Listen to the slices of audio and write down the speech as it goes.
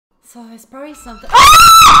So it's probably something.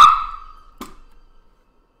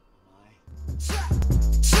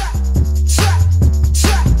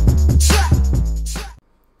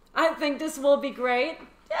 I think this will be great.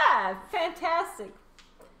 Yeah, fantastic.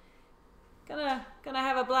 Gonna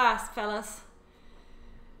have a blast, fellas.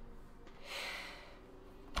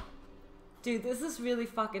 Dude, this is really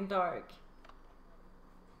fucking dark.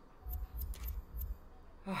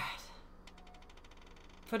 Alright.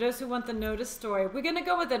 For those who want the notice story, we're gonna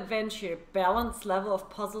go with adventure. Balanced level of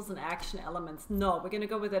puzzles and action elements. No, we're gonna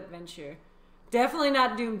go with adventure. Definitely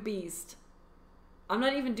not doing beast. I'm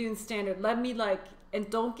not even doing standard. Let me and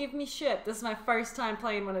don't give me shit. This is my first time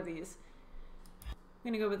playing one of these. I'm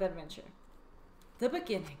gonna go with adventure. The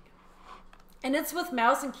beginning. And it's with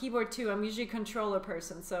mouse and keyboard too. I'm usually a controller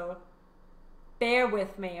person, so bear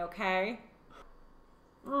with me, okay?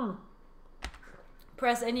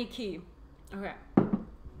 Press any key. Okay.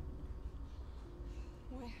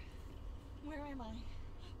 Where am I?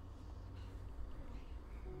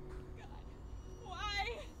 God.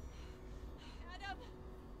 Why? Adam!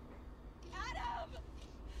 Adam!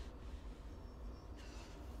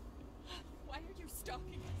 Why are you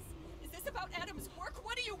stalking us? Is this about Adam's work?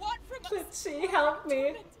 What do you want from us? Did she help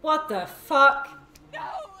me? What the fuck? No!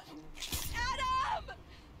 Adam!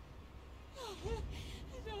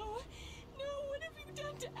 No, what have you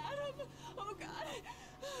done to Adam? Oh God.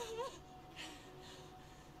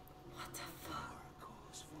 What the fuck?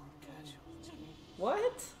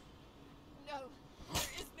 What? No, there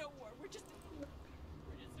is no war. We're just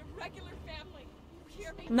a regular family. You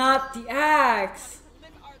hear me? Not the axe.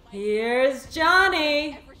 Live our life. Here's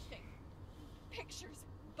Johnny. Everything. Pictures,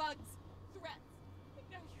 bugs, threats. And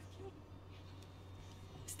now you killed me.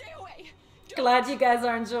 Stay away. Glad you guys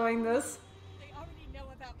are enjoying this. They already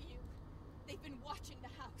know about you. They've been watching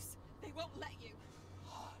the house. They won't let you.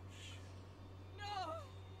 No.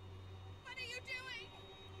 What are you doing?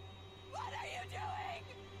 What are you doing?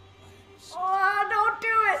 Oh, don't do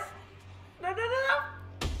it.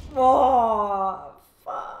 No. Oh,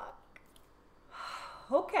 fuck.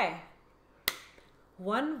 Okay.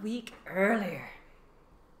 1 week earlier.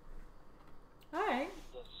 All right.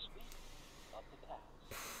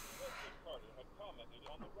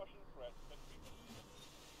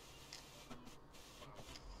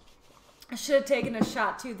 I should have taken a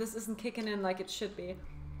shot too. This isn't kicking in like it should be.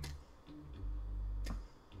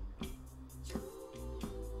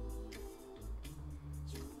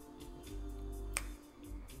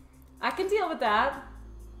 I can deal with that.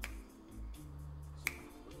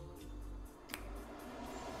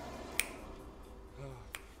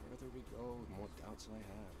 Further we go, the more doubts I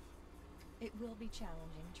have. It will be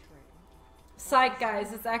challenging, true. Psych,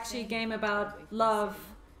 guys. It's actually a game about love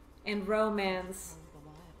and romance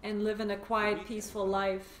and living a quiet, peaceful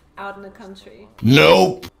life out in the country.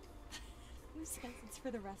 Nope! Who says it's for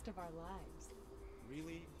the rest of our lives?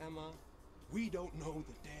 Really, Emma? We don't know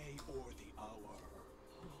the day or the hour.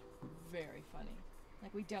 Very funny.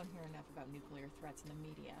 Like we don't hear enough about nuclear threats in the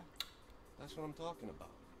media. That's what I'm talking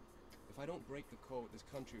about. If I don't break the code, this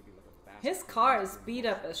country will be like a bastard. His car is beat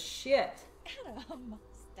up as shit. Adam,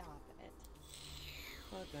 stop it.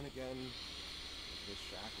 But then again, this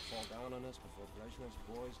shack will fall down on us before Brezhnev's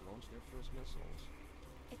boys launch their first missiles.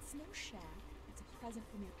 It's no shack. It's a present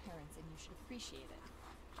from your parents, and you should appreciate it.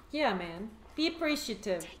 Yeah, man. Be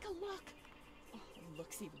appreciative. Take a look. Oh, it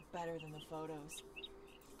looks even better than the photos.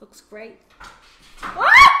 Looks great.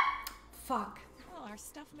 What? Fuck. Well, our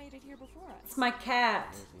stuff made it here before us. It's my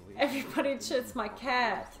cat. Everybody shits my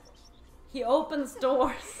cat. He opens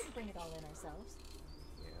doors. We can bring it all in ourselves.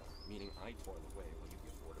 Yeah, meaning I toil away while you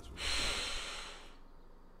give orders from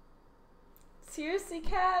Seriously,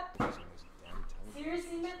 cat? the damn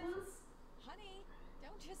Seriously, Mittens? Honey,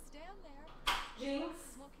 don't just stand there. Jinx?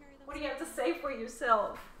 We'll carry them. What do you have to say for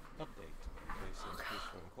yourself? update. The place seems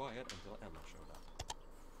peaceful and quiet until Emma showed up.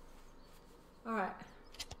 Alright.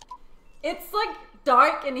 It's like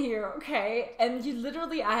dark in here, okay? And you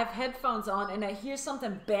literally, I have headphones on and I hear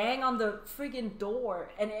something bang on the friggin' door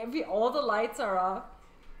and all the lights are off.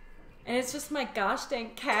 And it's just my gosh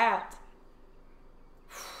dang cat.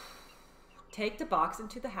 Take the box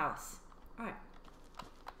into the house. Alright.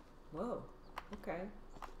 Whoa. Okay.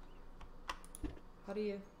 How do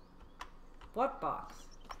you... What box?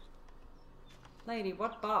 Lady,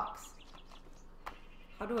 what box?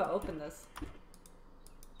 How do I open this?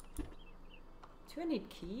 Do I need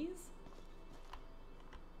keys?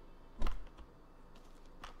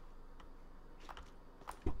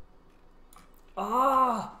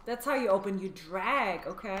 Oh, that's how you open. You drag,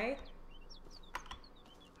 okay?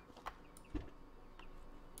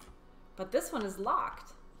 But this one is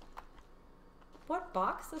locked. What? What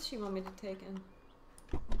box does she want me to take in?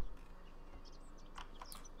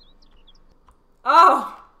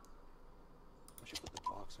 Oh! I should put the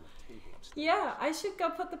box on the table upstairs. Yeah, I should go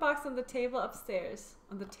put the box on the table upstairs.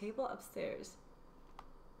 On the table upstairs.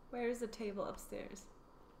 Where is the table upstairs?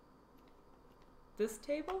 This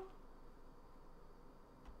table?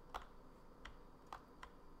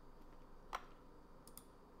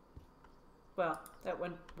 Well, that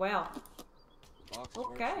went well. The box is where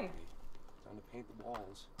it Okay. should be. Time to paint the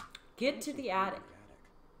walls. Get to the attic.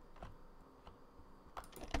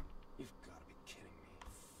 You've got to be kidding me.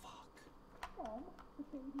 Fuck.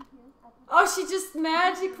 Oh, she just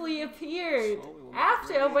magically appeared So we will make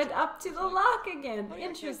after I great went agents. up to the Like, lock again. honey, I can't get in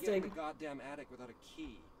Interesting. the goddamn attic without a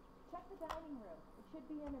key. Check the dining room. It should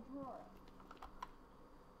be in a drawer.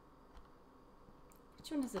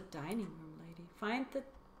 Which one is the dining room, lady? Find the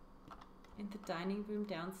in the dining room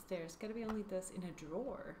downstairs. Gotta be only this in a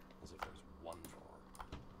drawer. As if there's one drawer.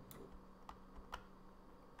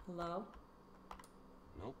 Hello?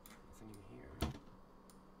 Nope, nothing in here.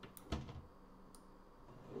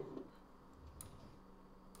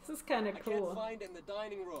 This is kind of I cool. can't find it in the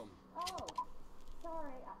dining room. Oh,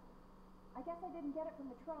 sorry. I guess I didn't get it from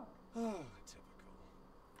the trunk. Oh, typical.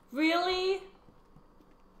 Really?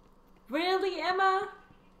 Really, Emma?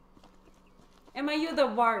 Emma, you're the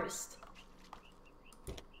worst.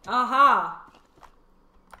 Aha!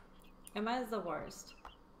 Emma is the worst.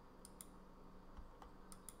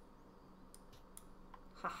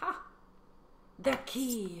 Haha! The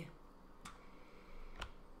key!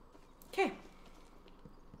 Okay.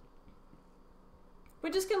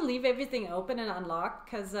 We're just gonna leave everything open and unlocked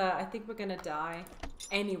because I think we're gonna die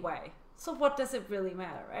anyway. So what does it really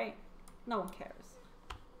matter, right? No one cares.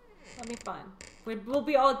 That'll be fine. We'll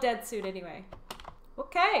be all dead soon anyway.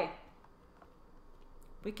 Okay.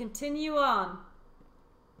 We continue on.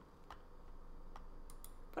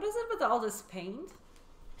 What is it with all this paint?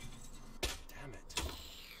 Damn it.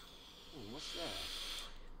 Ooh, what's that?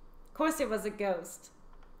 Of course it was a ghost.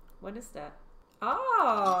 What is that?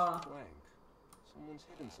 Oh. Blank. Someone's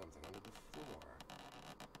hidden something under the floor.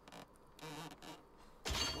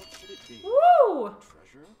 What should it be? Woo!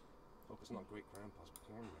 Treasure? Hope it's not Great Grandpa's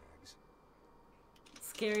porn mags.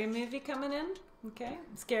 Scary movie coming in. Okay.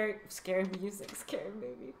 Scary music. Scary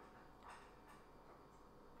movie.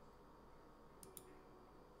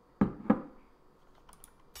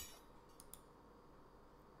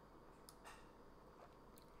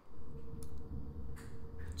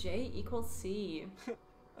 J equals C.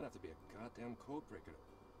 I'd have to be a goddamn code breaker.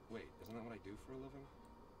 Wait, isn't that what I do for a living?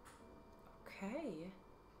 Okay.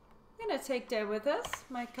 I'm gonna take that with us.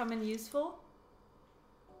 Might come in useful.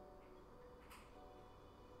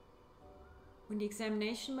 When the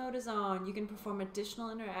examination mode is on, you can perform additional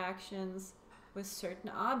interactions with certain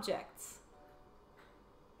objects.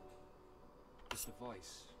 This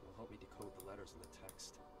device will help me decode the letters in the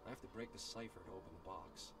text. I have to break the cipher to open the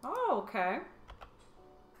box. Oh, okay.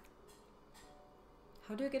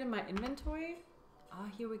 How do I get in my inventory? Ah,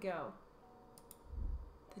 here we go.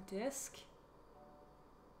 The disc.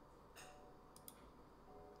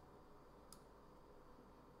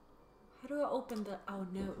 How do I open the, oh,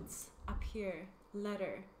 notes, up here,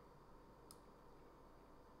 letter.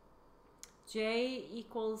 J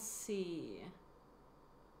equals C.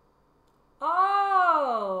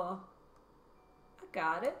 Oh! I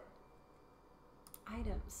got it.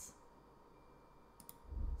 Items.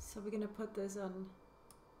 So we're gonna put this on,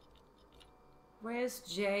 where's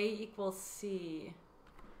J equals C?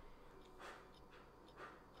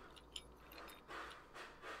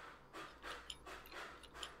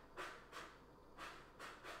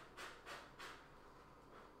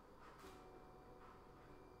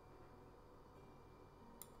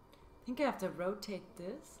 I think I have to rotate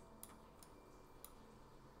this.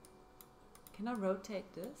 Can I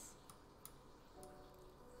rotate this?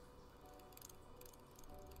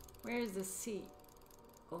 Where is the C?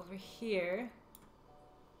 Over here.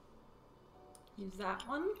 Use that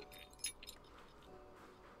one.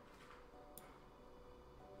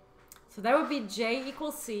 So that would be J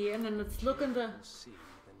equals C, and then let's look in the C,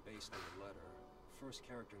 then based on the letter, first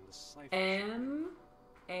character in the cipher. M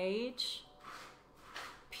H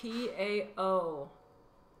P A O.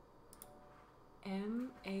 M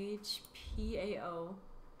H P A O.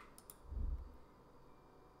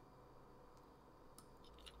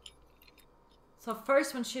 So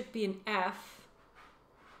first one should be an F.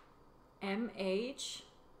 M H.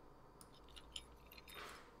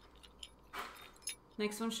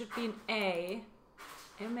 Next one should be an A.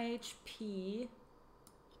 M H P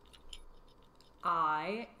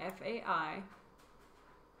I F A I.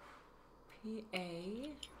 P A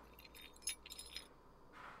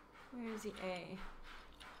Where is the A?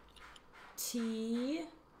 T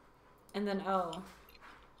and then O.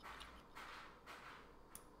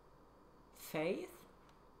 Faith?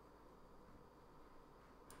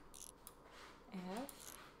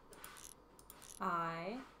 F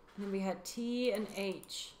I, and then we had T and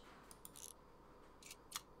H.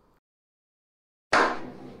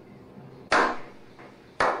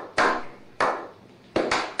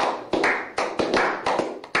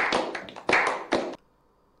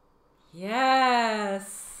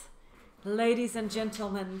 Yes! Ladies and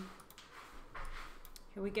gentlemen.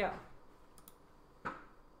 Here we go.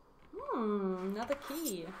 Another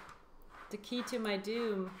key. The key to my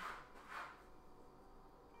doom.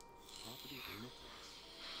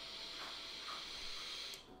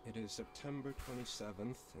 It is September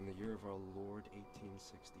 27th in the year of our Lord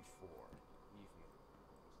 1864. Evening.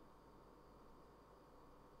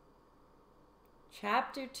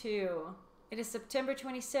 Chapter 2. It is September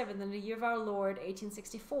 27th in the year of our Lord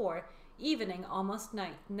 1864. Evening, almost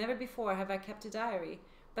night. Never before have I kept a diary,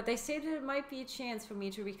 but they say that it might be a chance for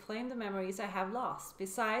me to reclaim the memories I have lost.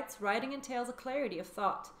 Besides, writing entails a clarity of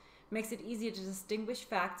thought. Makes it easier to distinguish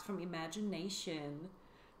facts from imagination.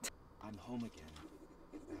 I'm home again.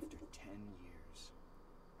 After 10 years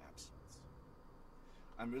absence.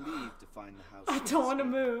 I'm relieved to find the house. I don't want to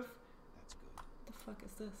move. That's good. What the fuck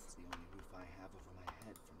is this? It's the only roof I have over my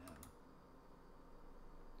head for now.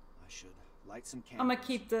 I should light some candles. I'm gonna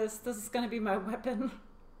keep this. This is gonna be my weapon.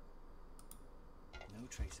 No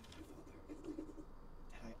trace of my father.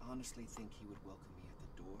 Did I honestly think he would welcome me at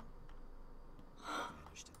the door?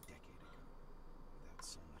 Vanished a decade ago, without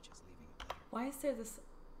so much as leaving a letter. Why is there this?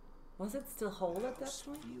 Was it still whole at that House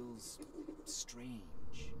point? feels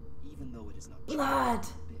strange, even though it is not Blood!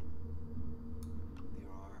 changed a bit. There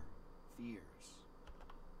are fears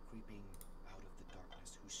creeping out of the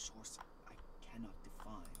darkness whose source I cannot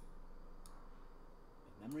define.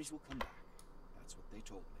 But memories will come back. That's what they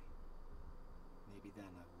told me. Maybe then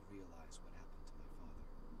I will realize what happened to my father.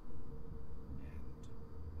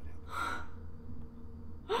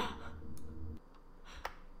 And what happened to me.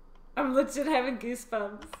 I'm legit having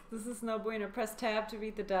goosebumps. This is no bueno. Press tab to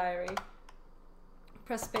read the diary.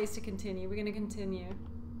 Press space to continue. We're gonna continue.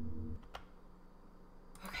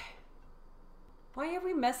 Okay. Why are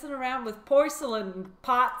we messing around with porcelain and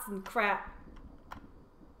pots and crap?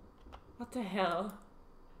 What the hell?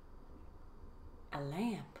 A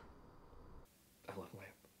lamp. I love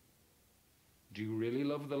lamp. Do you really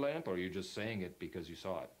love the lamp, or are you just saying it because you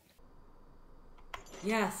saw it?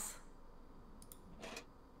 Yes.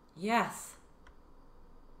 Yes.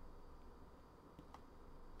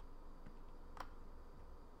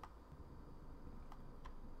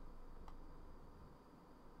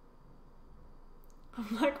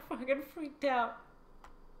 I'm like fucking freaked out.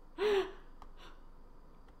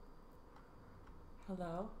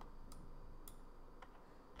 Hello?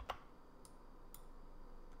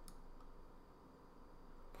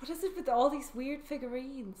 What is it with all these weird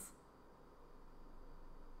figurines?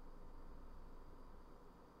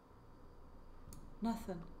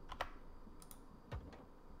 Nothing.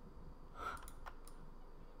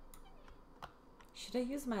 Should I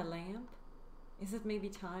use my lamp? Is it maybe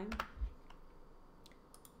time?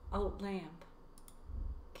 Oh, lamp.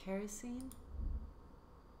 Kerosene?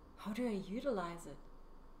 How do I utilize it?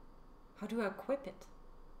 How do I equip it?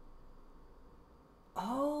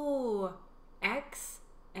 Oh, X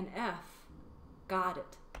and F. Got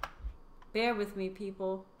it. Bear with me,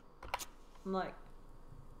 people. I'm like,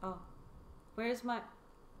 oh. Where's my...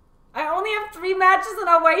 I only have 3 matches and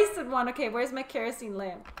I wasted one. Okay, where's my kerosene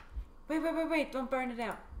lamp? Wait. Don't burn it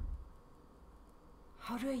out.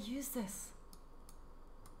 How do I use this?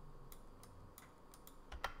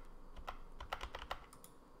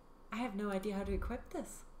 I have no idea how to equip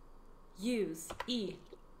this. Use. E.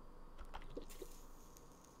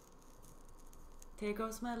 There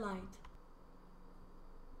goes my light.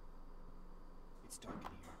 It's dark in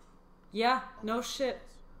here. Yeah, no shit.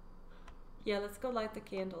 Yeah, let's go light the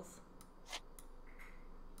candles.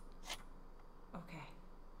 Okay.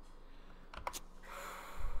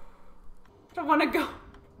 I don't want to go.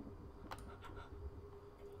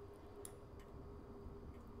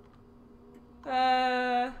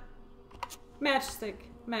 Matchstick.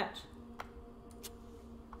 Match.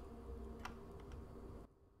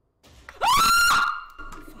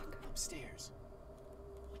 Fuck. Upstairs.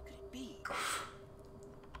 What could it be?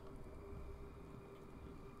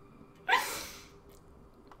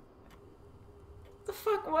 The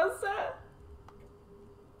fuck was that?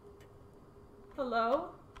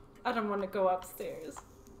 Hello? I don't want to go upstairs.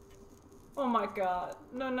 Oh my god.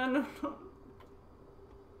 No.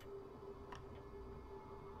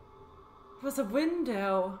 It was a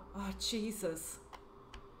window. Oh, Jesus.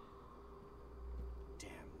 Damn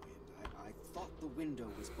wind. I thought the window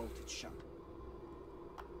was bolted shut.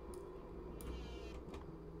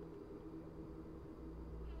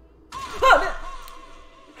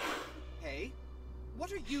 Hey,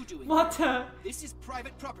 what are you doing What here? the? This is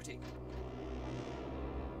private property.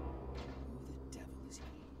 Who the devil is he?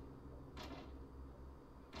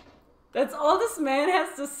 That's all this man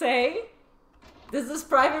has to say? This is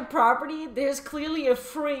private property. There's clearly a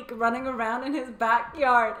freak running around in his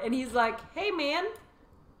backyard. And he's like, hey man,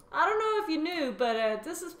 I don't know if you knew, but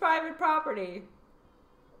this is private property.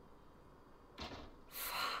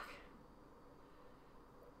 Fuck.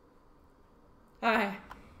 Alright.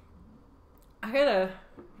 I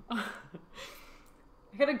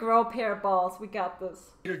gotta grow a pair of balls. We got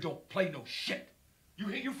this. Gator don't play no shit.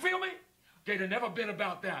 You feel me? Gator never been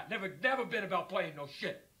about that. Never been about playing no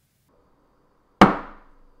shit.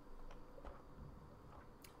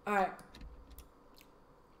 Alright.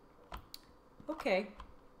 Okay.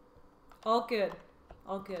 All good.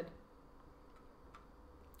 All good.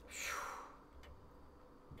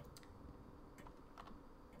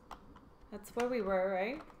 That's where we were,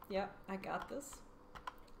 right? Yep, I got this.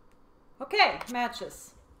 Okay,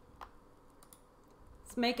 matches.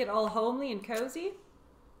 Let's make it all homely and cozy.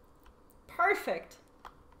 Perfect.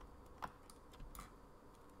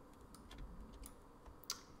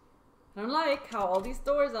 I don't like how all these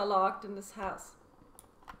doors are locked in this house.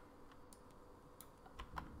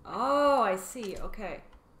 Oh, I see. Okay.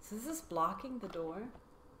 So this is blocking the door.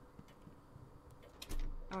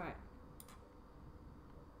 Alright.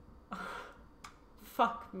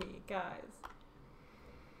 Fuck me, guys.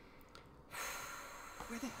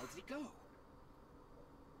 Where the hell did he go?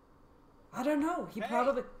 I don't know. He Hey.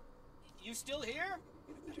 probably... You still here?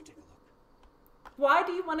 I better take a look. Why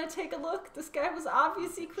do you want to take a look? This guy was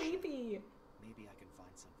obviously creepy. Maybe I can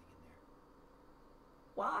find something in there.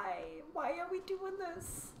 Why? Why are we doing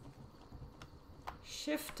this?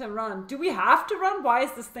 Shift to run. Do we have to run? Why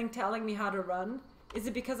is this thing telling me how to run? Is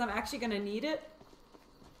it because I'm actually going to need it?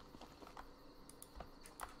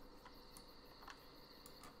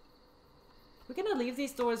 We're going to leave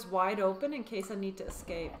these doors wide open in case I need to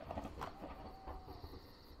escape.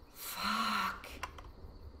 Fuck.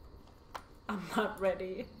 I'm not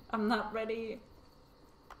ready. I'm not ready.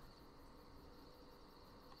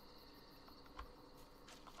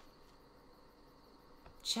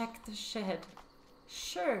 Check the shed.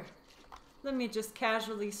 Sure. Let me just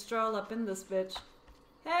casually stroll up in this bitch.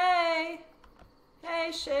 Hey!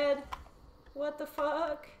 Hey, shed. What the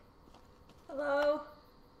fuck? Hello?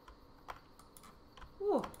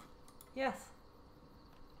 Ooh. Yes.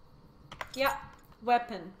 Yeah.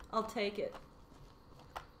 Weapon. I'll take it.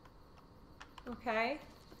 Okay.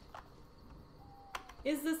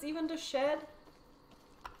 Is this even the shed?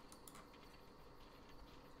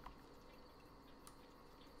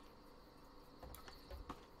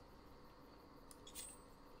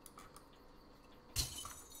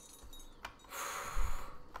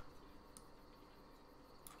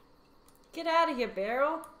 Get out of here,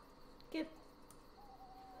 Barrel.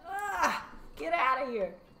 Get out of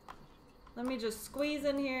here. Let me just squeeze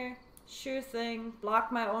in here. Sure thing.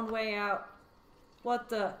 Block my own way out. What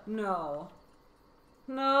the? No.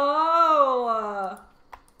 No!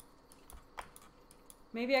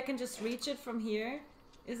 Maybe I can just reach it from here?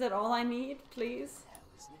 Is that all I need, please?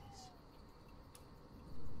 What the hell is this?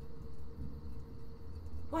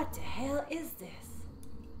 What the hell is this?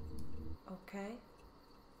 Okay.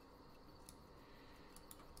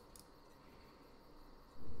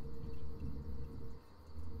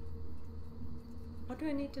 What do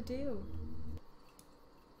I need to do?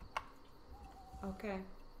 Okay.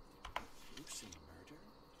 Gruesome murder?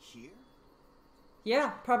 Here? Yeah,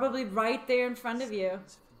 probably right there in front of you.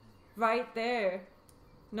 Right there.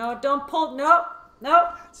 No, don't pull. No,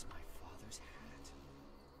 no. That's my father's hat.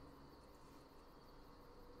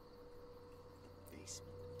 The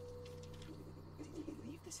basement. Did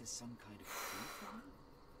he leave this as some kind of clue for me?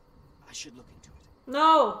 I should look into it.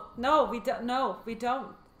 No, no, we don't. No, we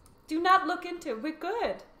don't. Do not look into it. We're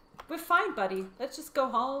good. We're fine, buddy. Let's just go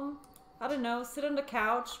home. I don't know, sit on the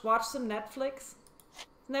couch, watch some Netflix.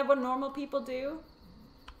 Isn't that what normal people do?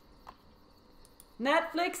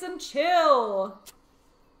 Netflix and chill.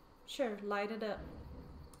 Sure, light it up.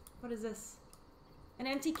 What is this? An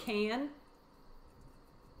empty can?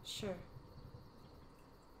 Sure.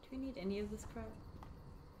 Do we need any of this crap?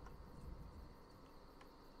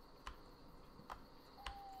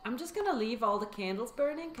 I'm just gonna leave all the candles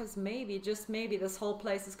burning because maybe, just maybe, this whole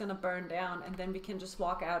place is gonna burn down and then we can just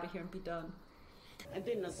walk out of here and be done. and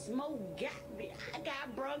then the smoke got me. I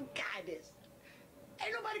got bronchitis.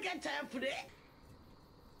 Ain't nobody got time for that.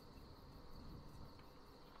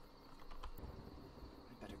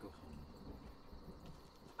 I better go home.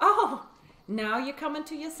 Oh, now you're coming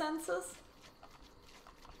to your senses?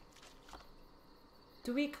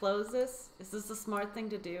 Do we close this? Is this a smart thing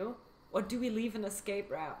to do? Or do we leave an escape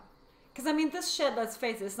route? Because, I mean, this shed, let's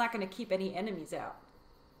face it, it's not going to keep any enemies out.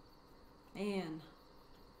 Man.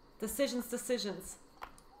 Decisions, decisions.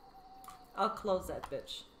 I'll close that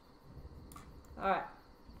bitch. Alright.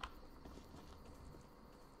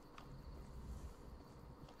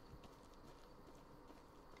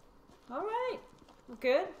 Alright. We're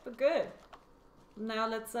good. We're good. Now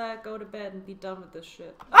let's go to bed and be done with this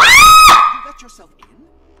shit. You let yourself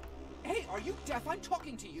in? Hey, are you deaf? I'm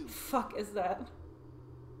talking to you. Fuck is that?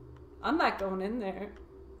 I'm not going in there.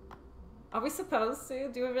 Are we supposed to?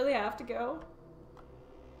 Do we really have to go?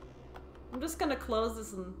 I'm just gonna close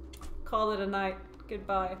this and call it a night.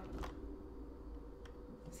 Goodbye.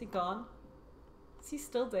 Is he gone? Is he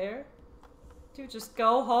still there? Dude, just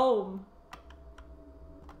go home.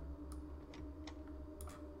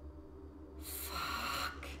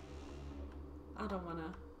 Fuck. I don't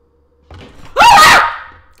wanna.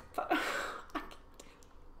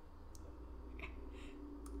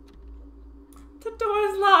 The door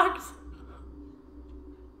is locked.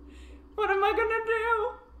 What am I gonna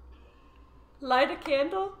do? Light a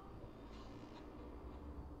candle?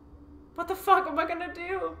 What the fuck am I gonna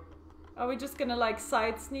do? Are we just gonna like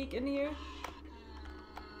side sneak in here?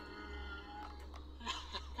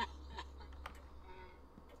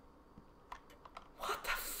 What the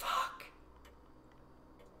fuck?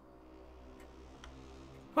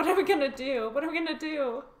 What are we gonna do? What are we gonna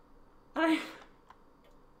do? I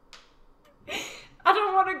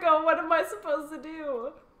don't want to go. What am I supposed to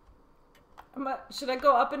do? Should I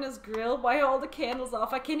go up in his grill? Why are all the candles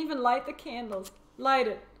off? I can't even light the candles. Light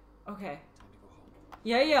it. Okay. Time to go home.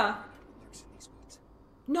 Yeah, yeah. Lurks in these woods.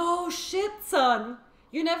 No shit, son.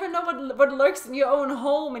 You never know what lurks in your own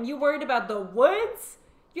home, and you worried about the woods?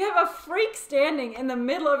 You have a freak standing in the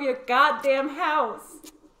middle of your goddamn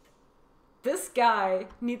house. This guy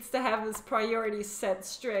needs to have his priorities set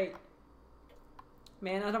straight.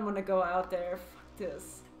 Man, I don't want to go out there. Fuck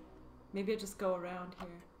this. Maybe I just go around here.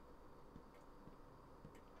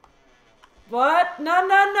 What? No,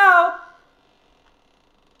 no, no!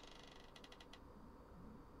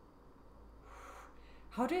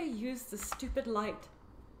 How do I use the stupid light?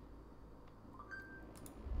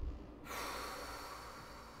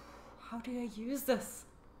 How do I use this?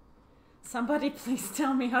 Somebody please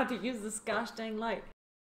tell me how to use this gosh dang light.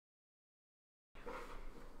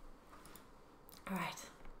 Alright.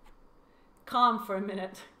 Calm for a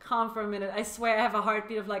minute. Calm for a minute. I swear I have a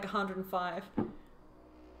heartbeat of like 105.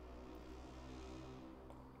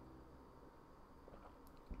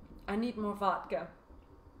 I need more vodka.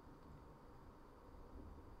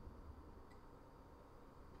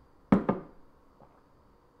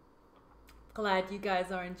 Glad you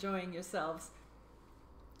guys are enjoying yourselves.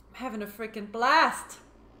 I'm having a freaking blast.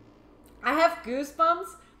 I have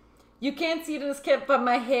goosebumps. You can't see it in this clip, but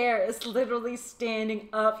my hair is literally standing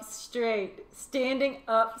up straight. Standing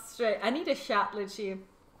up straight. I need a shot, Litchi.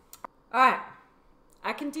 Alright.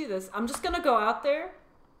 I can do this. I'm just gonna go out there.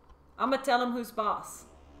 I'm gonna tell him who's boss.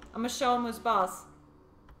 I'm gonna show him who's boss.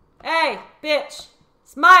 Hey, bitch.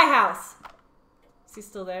 It's my house. Is he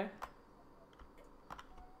still there?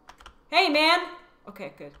 Hey, man.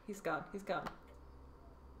 Okay, good. He's gone. He's gone.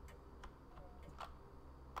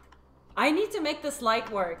 I need to make this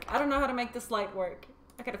light work. I don't know how to make this light work.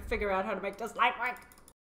 I gotta figure out how to make this light work.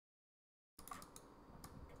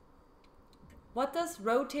 What does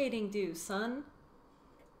rotating do, son?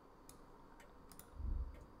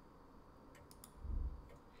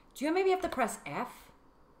 Do you maybe have to press F?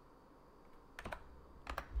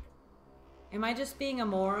 Am I just being a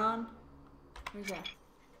moron? Where's that?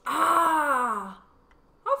 Ah!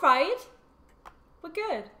 Alright. We're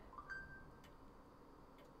good.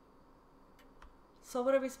 So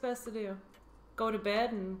what are we supposed to do? Go to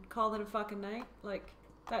bed and call it a fucking night? Like,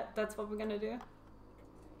 that's what we're gonna do?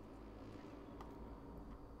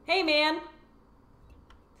 Hey, man!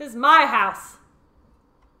 This is my house!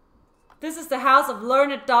 This is the house of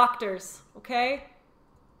learned doctors, okay?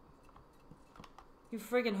 You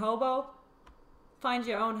friggin' hobo. Find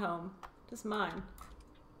your own home. This is mine.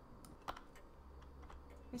 Are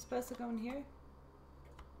you supposed to go in here?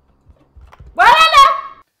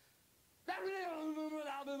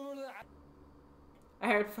 I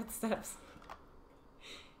heard footsteps.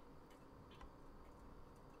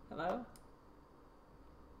 Hello?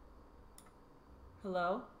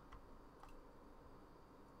 Hello?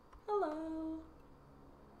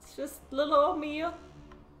 It's just little old Mia.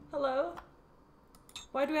 Hello?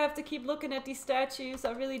 Why do I have to keep looking at these statues?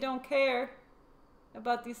 I really don't care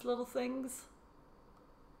about these little things.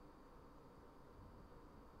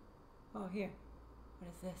 Oh, here.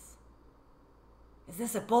 What is this? Is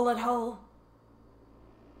this a bullet hole?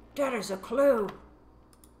 That is a clue.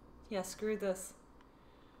 Yeah, screw this.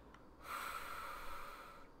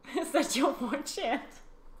 Is that your war chant?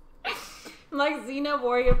 I'm like Xena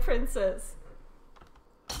Warrior Princess.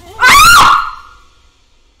 Ah!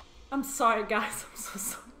 I'm sorry, guys. I'm so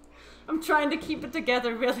sorry. I'm trying to keep it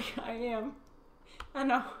together, really. I am. I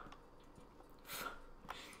know.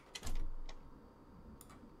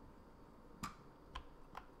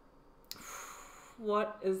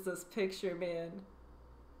 What is this picture, man?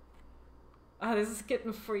 Ah, this is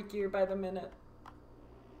getting freakier by the minute.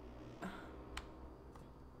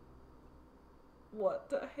 What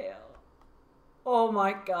the hell? Oh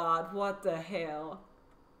my god, what the hell?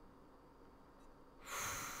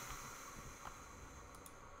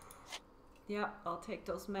 Yeah, I'll take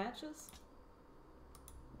those matches.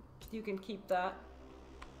 You can keep that.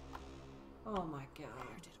 Oh my god.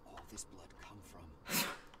 Where did all this blood come from?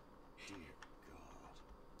 Dear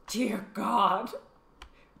God. Dear God.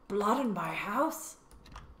 Blood in my house?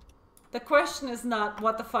 The question is not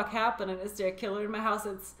what the fuck happened and is there a killer in my house?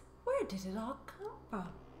 It's where did it all come from?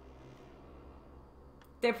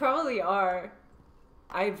 They probably are.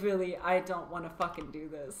 I don't want to fucking do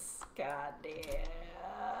this. God damn.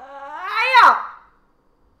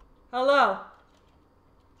 Hello.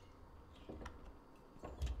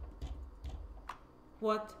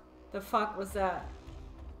 What the fuck was that?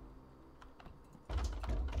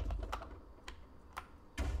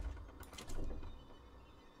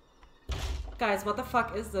 Guys, what the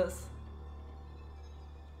fuck is this?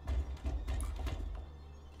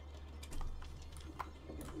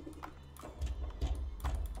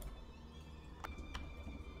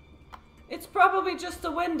 It's probably just a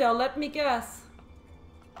window, let me guess.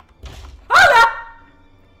 Hola!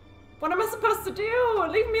 What am I supposed to do?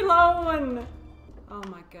 Leave me alone! Oh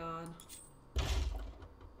my god.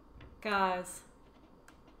 Guys.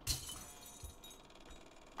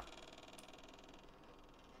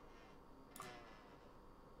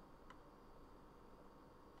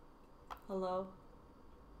 Hello?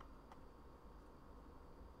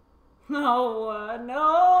 No,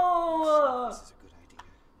 no! This is a good idea.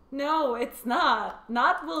 No, it's not.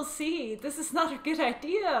 Not we'll see. This is not a good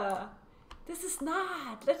idea. This is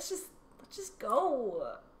not. Let's just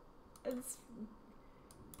go.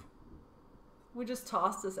 We just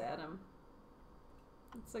tossed this at him.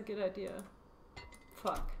 It's a good idea.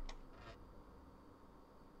 Fuck.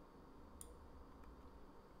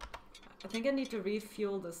 I think I need to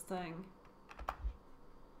refuel this thing.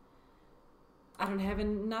 I don't have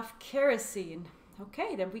enough kerosene.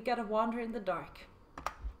 Okay, then we gotta wander in the dark.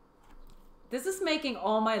 This is making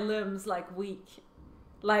all my limbs like weak.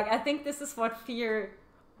 Like, I think this is what fear,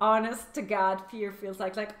 honest to God, fear feels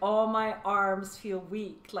like. Like, all my arms feel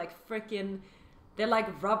weak. Like, freaking, they're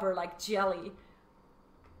like rubber, like jelly.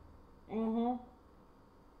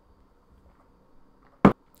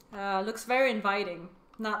 Looks very inviting.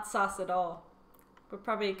 Not sus at all. We're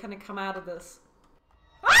probably gonna come out of this.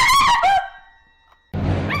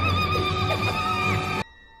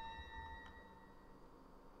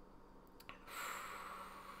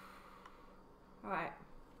 Alright.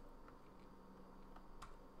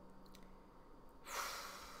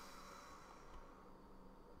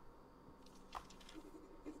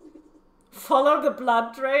 Follow the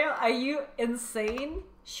blood trail? Are you insane?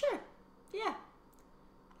 Sure. Yeah.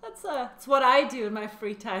 That's what I do in my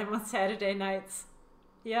free time on Saturday nights.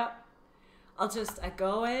 Yep. I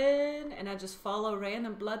go in and I just follow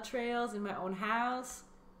random blood trails in my own house.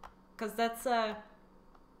 Cause that's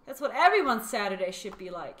what everyone's Saturday should be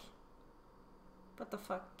like. What the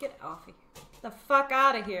fuck? Get off here. The fuck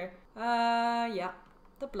out of here. Yeah.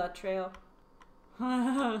 The blood trail.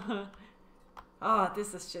 Oh,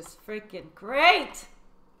 this is just freaking great.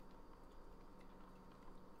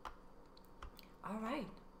 Alright.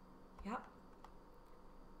 Yep.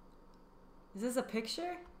 Is this a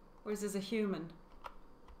picture? Or is this a human?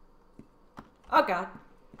 Oh god.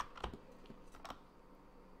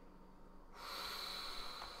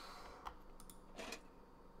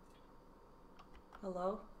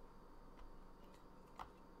 Hello?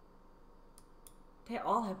 They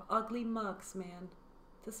all have ugly mugs, man.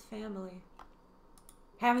 This family.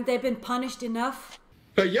 Haven't they been punished enough?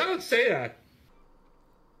 But you don't say that.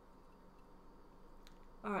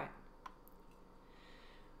 Alright.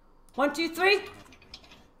 1, 2, 3.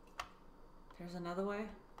 There's another way.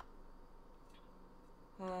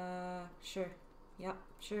 Sure. Yep,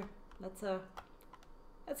 sure. Let's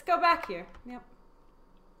go back here. Yep.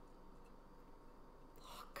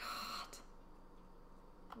 Oh God.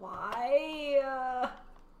 Why?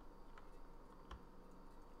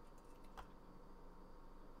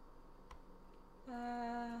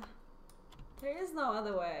 There is no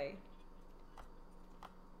other way.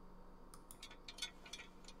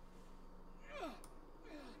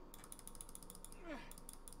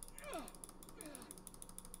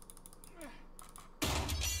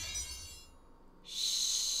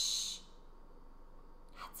 Shh.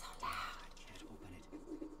 Not so loud. I can't open it.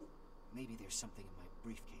 Maybe there's something in my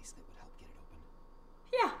briefcase that would help get it open.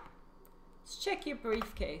 Yeah. Let's check your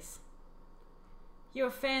briefcase. You're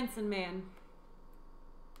a fancy man.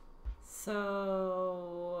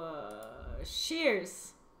 So,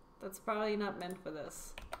 shears. That's probably not meant for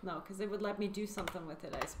this. No, because it would let me do something with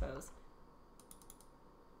it, I suppose.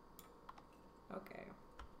 Okay.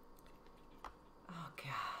 Oh,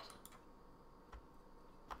 God.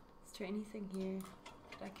 Is there anything here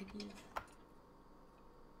that I could use?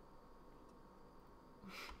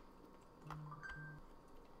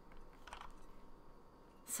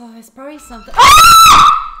 So, there's probably something. Am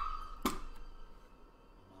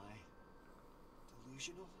I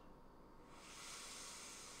delusional?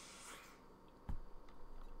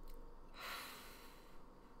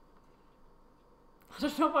 I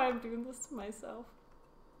don't know why I'm doing this to myself.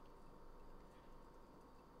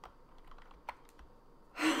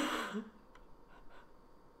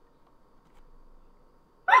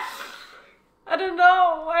 I don't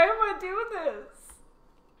know. Why am I doing this?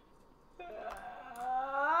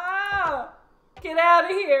 Get out of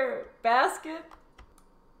here, basket.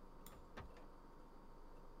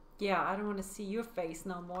 Yeah, I don't want to see your face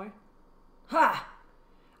no more. Ha!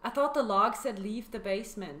 I thought the log said leave the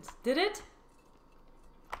basement. Did it?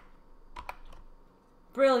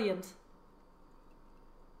 Brilliant.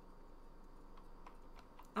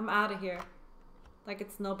 I'm out of here. Like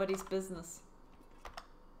it's nobody's business.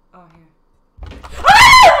 Oh, here.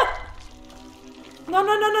 Ah! No,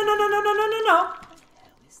 no, no, no, no, no, no, no, no, no, no. What the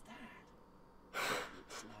hell is that?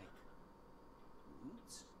 Looks like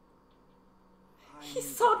roots.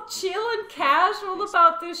 He's so chill and casual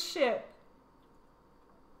about this shit.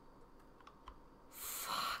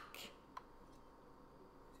 Fuck.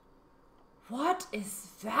 What is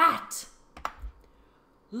that?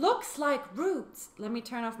 Looks like roots. Let me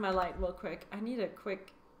turn off my light real quick. I need a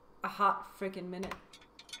hot freaking minute.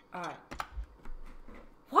 Alright.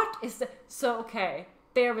 What is that? So, okay.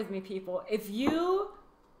 Bear with me, people. If you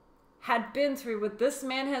had been through what this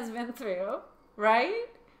man has been through, right?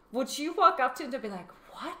 Would you walk up to him and be like,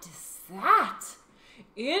 what is that?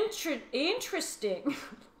 Interesting.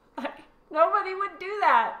 Like, nobody would do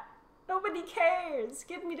that. Nobody cares.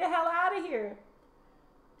 Get me the hell out of here.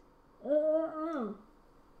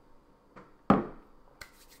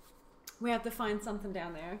 We have to find something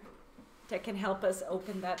down there that can help us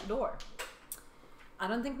open that door. I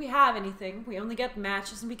don't think we have anything. We only got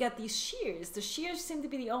matches and we got these shears. The shears seem to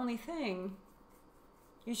be the only thing.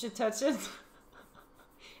 You should touch it.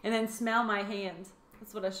 And then smell my hand.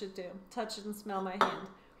 That's what I should do. Touch it and smell my hand.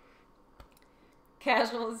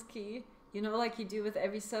 Casual is key. You know, like you do with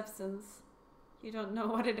every substance. You don't know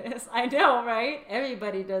what it is. I know, right?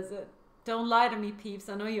 Everybody does it. Don't lie to me, peeps.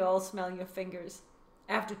 I know you all smell your fingers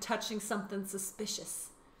after touching something suspicious.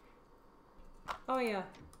 Oh, yeah.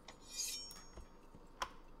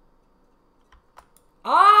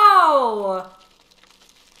 Oh!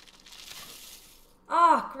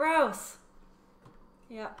 Oh, gross.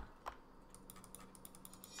 Yeah.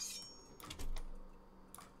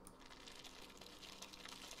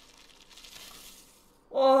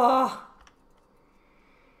 Oh.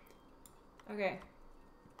 Okay.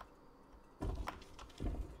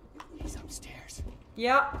 He's upstairs.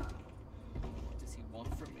 Yep. What does he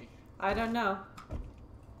want from me? I don't know.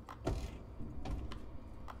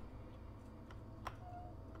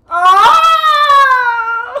 Oh!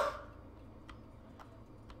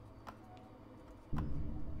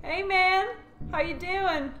 Hey man, how you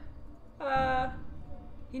doing?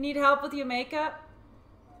 You need help with your makeup?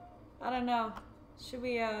 I don't know. Should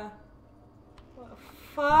we,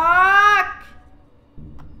 fuck!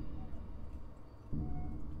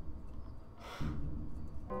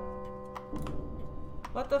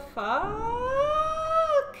 What the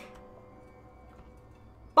fuck?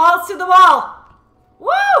 Balls to the wall! Woo!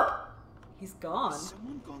 He's gone. Has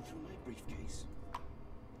someone gone through my briefcase?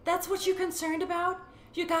 That's what you're concerned about?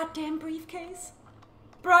 Your goddamn briefcase?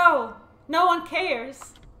 Bro, no one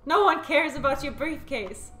cares. No one cares about your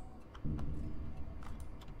briefcase.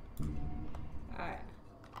 Alright.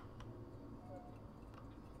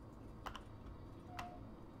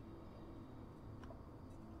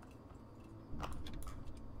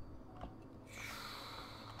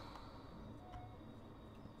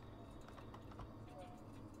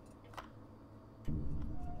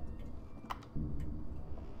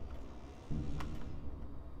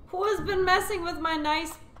 Who has been messing with my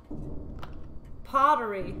nice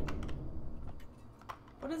pottery?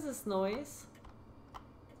 What is this noise?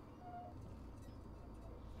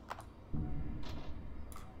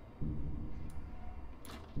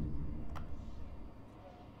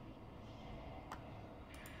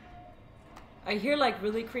 I hear like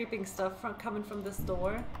really creeping stuff coming from this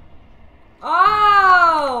door.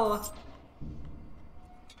 Oh!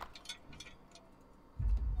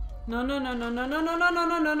 No, no, no, no, no, no, no, no, no,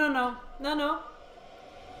 no, no, no, no, no, no. No, no.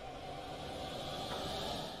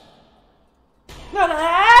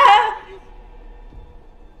 Ah!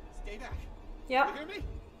 Stay back. Yep. You hear me?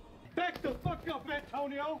 Back the fuck up,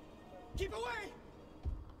 Antonio! Keep away!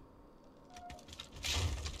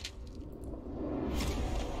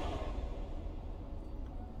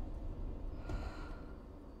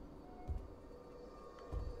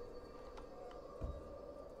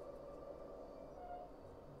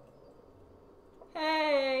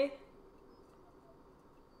 Hey.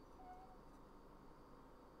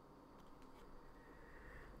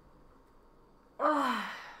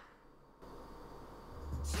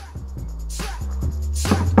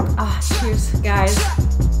 Ah, cheers, guys.